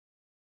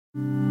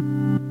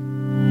Welcome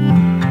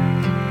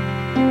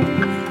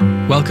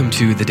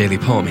to The Daily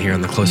Poem here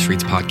on the Close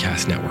Reads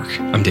Podcast Network.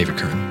 I'm David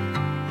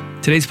Kern.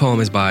 Today's poem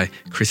is by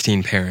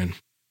Christine Perrin.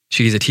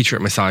 She's a teacher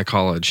at Messiah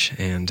College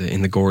and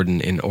in the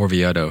Gordon in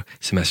Oviedo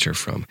semester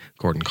from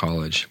Gordon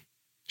College.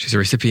 She's a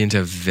recipient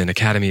of an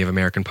Academy of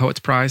American Poets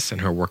Prize,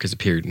 and her work has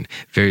appeared in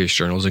various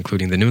journals,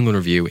 including the New England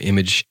Review,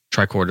 Image,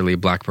 Triquarterly,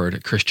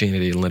 Blackbird,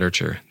 Christianity and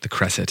Literature, The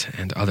Cresset,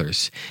 and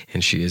others.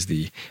 And she is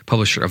the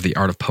publisher of The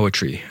Art of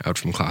Poetry, out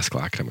from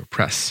Classical Academic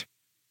Press.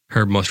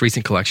 Her most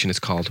recent collection is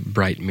called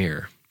Bright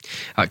Mirror.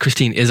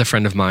 Christine is a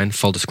friend of mine,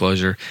 full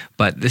disclosure,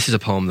 but this is a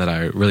poem that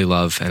I really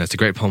love, and it's a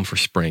great poem for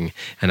spring,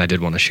 and I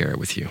did want to share it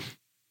with you.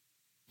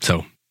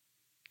 So,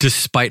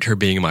 despite her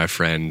being my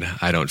friend,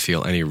 I don't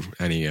feel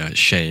any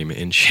shame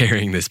in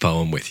sharing this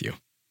poem with you.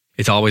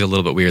 It's always a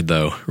little bit weird,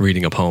 though,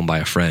 reading a poem by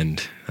a friend,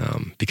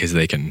 because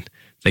they can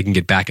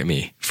get back at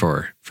me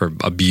for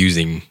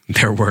abusing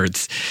their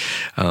words.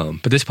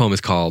 But this poem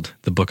is called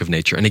The Book of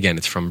Nature, and again,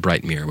 it's from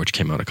Bright Mirror, which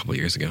came out a couple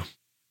years ago.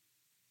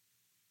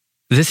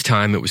 This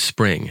time it was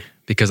spring,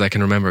 because I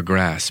can remember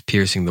grass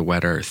piercing the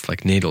wet earth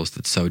like needles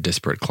that sew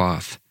disparate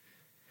cloth.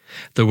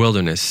 The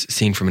wilderness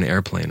seen from an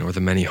airplane, or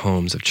the many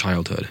homes of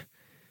childhood,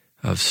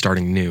 of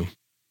starting new.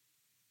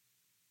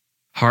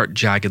 Heart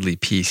jaggedly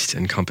pieced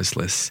and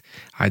compassless,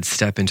 I'd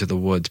step into the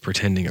woods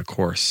pretending a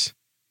course,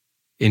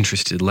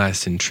 interested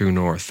less in true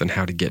north than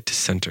how to get to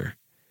center,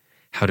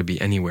 how to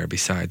be anywhere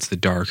besides the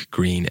dark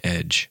green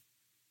edge.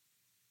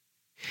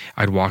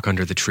 I'd walk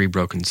under the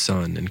tree-broken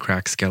sun and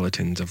crack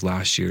skeletons of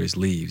last year's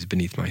leaves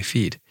beneath my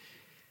feet,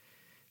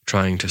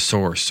 trying to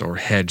source or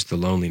hedge the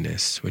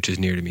loneliness which is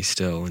near to me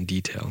still in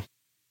detail.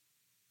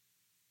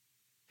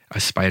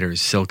 A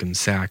spider's silken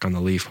sack on the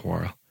leaf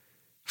whorl,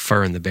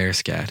 fur in the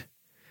bearscat,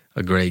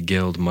 a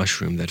gray-gilled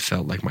mushroom that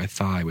felt like my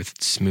thigh with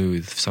its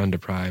smooth,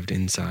 sun-deprived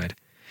inside,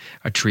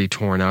 a tree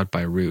torn out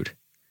by root,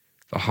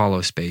 the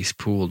hollow space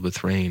pooled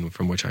with rain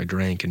from which I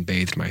drank and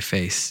bathed my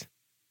face.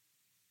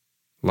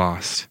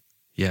 Lost.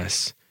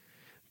 Yes,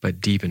 but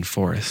deep in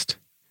forest,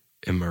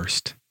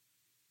 immersed.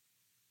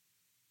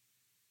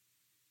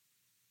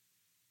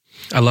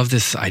 I love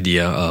this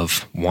idea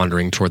of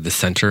wandering toward the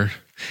center,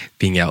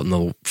 being out in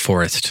the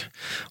forest,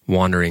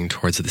 wandering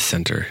towards the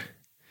center,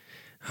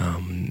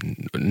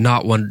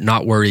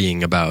 not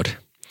worrying about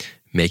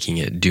making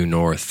it due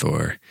north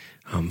or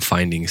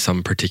finding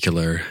some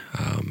particular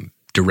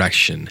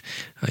direction,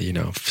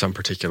 some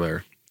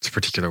particular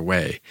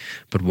way,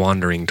 but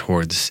wandering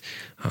towards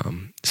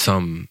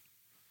some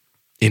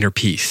inner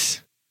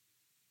peace.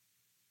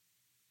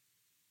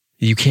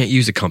 You can't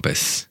use a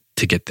compass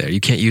to get there. You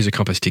can't use a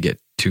compass to get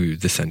to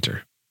the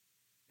center.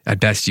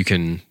 At best, you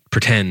can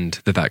pretend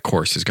that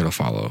course is going to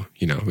follow,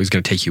 is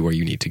going to take you where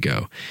you need to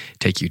go,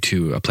 take you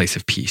to a place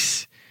of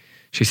peace.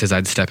 She says,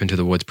 I'd step into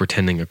the woods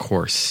pretending a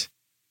course,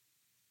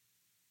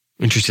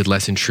 interested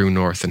less in true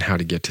north than how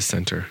to get to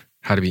center,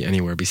 how to be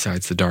anywhere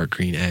besides the dark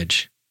green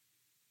edge.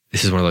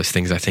 This is one of those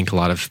things I think a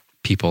lot of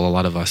people, a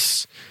lot of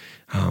us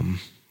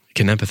can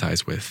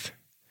empathize with.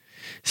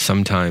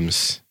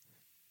 Sometimes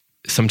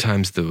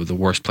the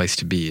worst place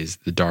to be is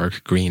the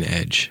dark green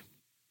edge.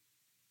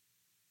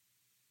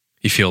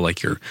 You feel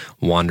like you're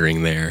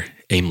wandering there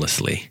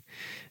aimlessly,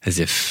 as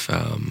if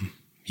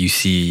you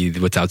see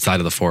what's outside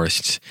of the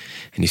forest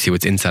and you see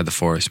what's inside the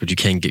forest, but you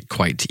can't get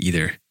quite to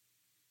either.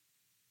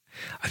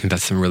 I think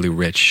that's some really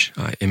rich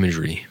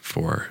imagery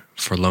for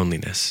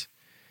loneliness.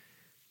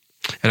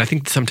 And I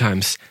think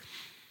sometimes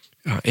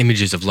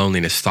images of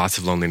loneliness, thoughts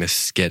of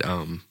loneliness get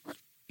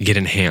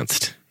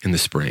enhanced in the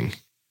spring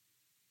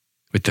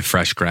with the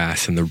fresh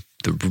grass and the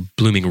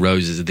blooming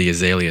roses, the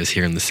azaleas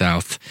here in the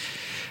south,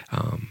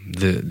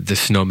 the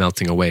snow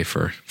melting away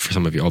for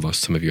some of you, although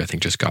some of you I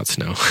think just got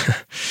snow,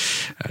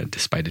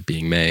 despite it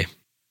being May.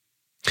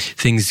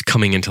 Things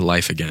coming into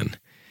life again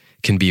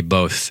can be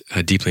both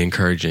deeply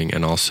encouraging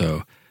and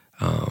also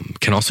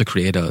can also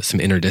create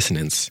some inner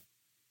dissonance.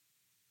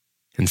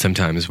 And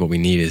sometimes what we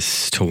need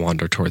is to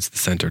wander towards the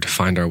center, to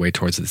find our way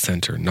towards the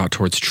center, not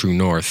towards true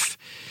north,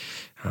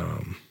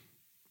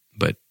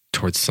 but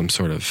towards some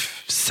sort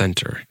of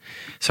center.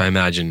 So I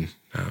imagine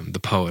the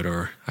poet,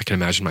 or I can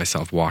imagine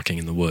myself walking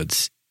in the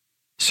woods,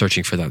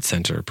 searching for that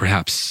center.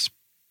 Perhaps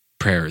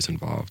prayer is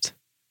involved.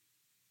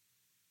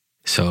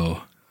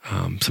 So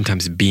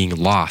sometimes being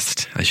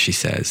lost, as she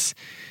says,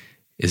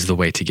 is the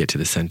way to get to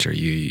the center.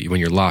 When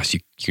you're lost,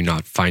 you're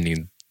not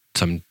finding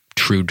some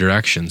true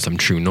direction, some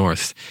true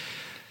north,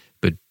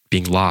 but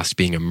being lost,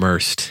 being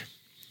immersed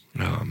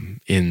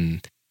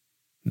in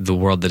the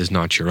world that is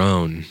not your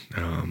own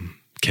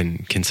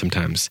can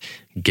sometimes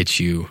get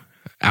you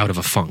out of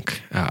a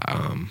funk,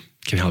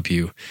 can help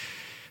you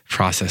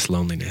process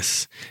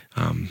loneliness.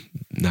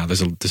 Now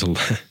there's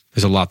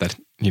a lot that,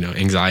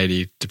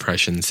 anxiety,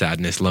 depression,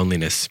 sadness,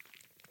 loneliness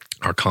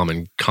are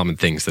common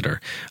things that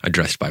are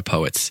addressed by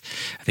poets.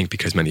 I think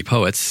because many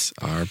poets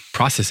are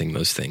processing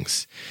those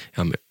things.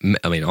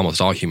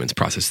 Almost all humans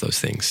process those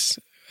things.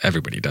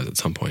 Everybody does at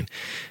some point.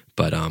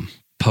 But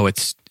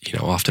poets,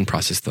 often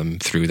process them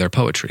through their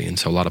poetry. And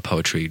so a lot of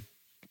poetry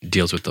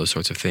deals with those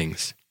sorts of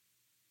things.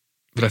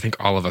 But I think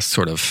all of us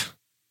sort of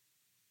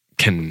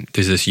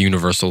there's this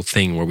universal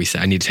thing where we say,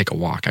 I need to take a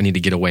walk. I need to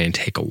get away and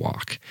take a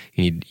walk.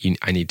 I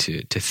need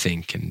to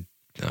think and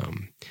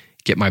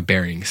get my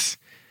bearings.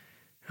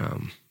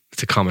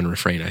 It's a common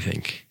refrain, I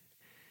think.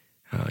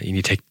 You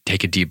need to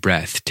take a deep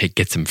breath,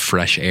 get some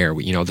fresh air.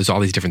 There's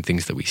all these different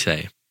things that we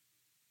say.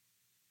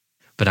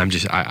 But I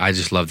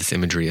just love this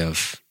imagery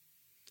of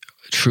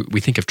true.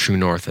 We think of true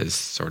north as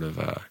sort of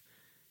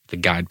the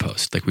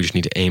guidepost. Like we just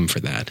need to aim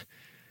for that.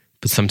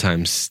 But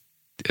sometimes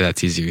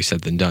that's easier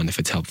said than done if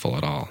it's helpful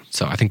at all.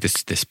 So I think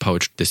this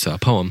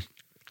poem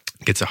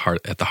gets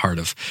at the heart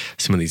of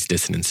some of these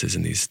dissonances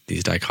and these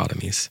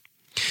dichotomies.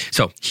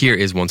 So here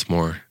is once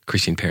more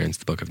Christine Perrin's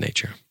The Book of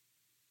Nature.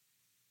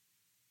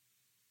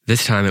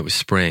 This time it was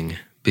spring,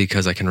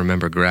 because I can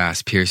remember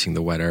grass piercing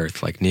the wet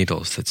earth like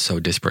needles that sew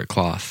disparate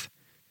cloth.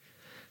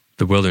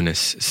 The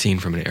wilderness seen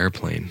from an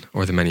airplane,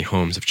 or the many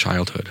homes of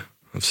childhood,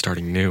 of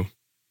starting new.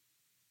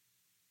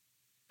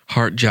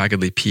 Heart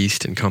jaggedly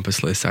pieced and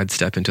compassless, I'd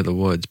step into the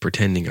woods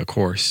pretending a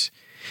course,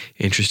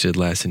 interested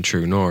less in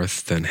true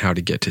north than how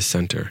to get to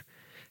center,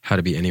 how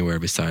to be anywhere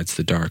besides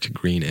the dark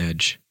green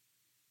edge.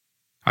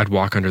 I'd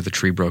walk under the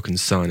tree-broken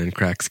sun and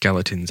crack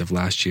skeletons of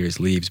last year's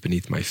leaves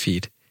beneath my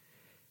feet,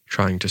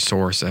 trying to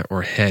source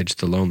or hedge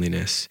the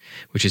loneliness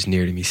which is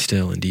near to me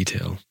still in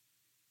detail.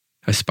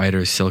 A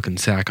spider's silken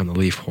sack on the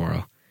leaf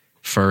whorl,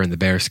 fur in the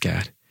bear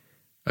scat,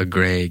 a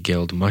gray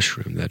gilled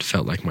mushroom that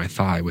felt like my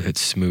thigh with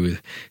its smooth,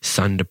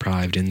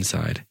 sun-deprived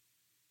inside,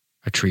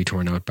 a tree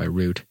torn out by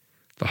root,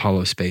 the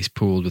hollow space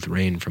pooled with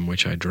rain from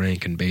which I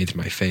drank and bathed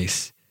my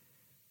face.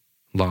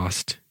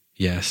 Lost,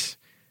 yes,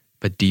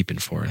 but deep in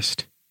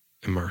forest,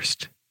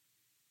 immersed.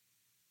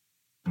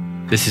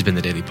 This has been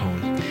The Daily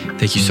Poem.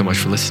 Thank you so much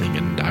for listening,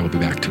 and I will be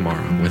back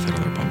tomorrow with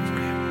another poem for you.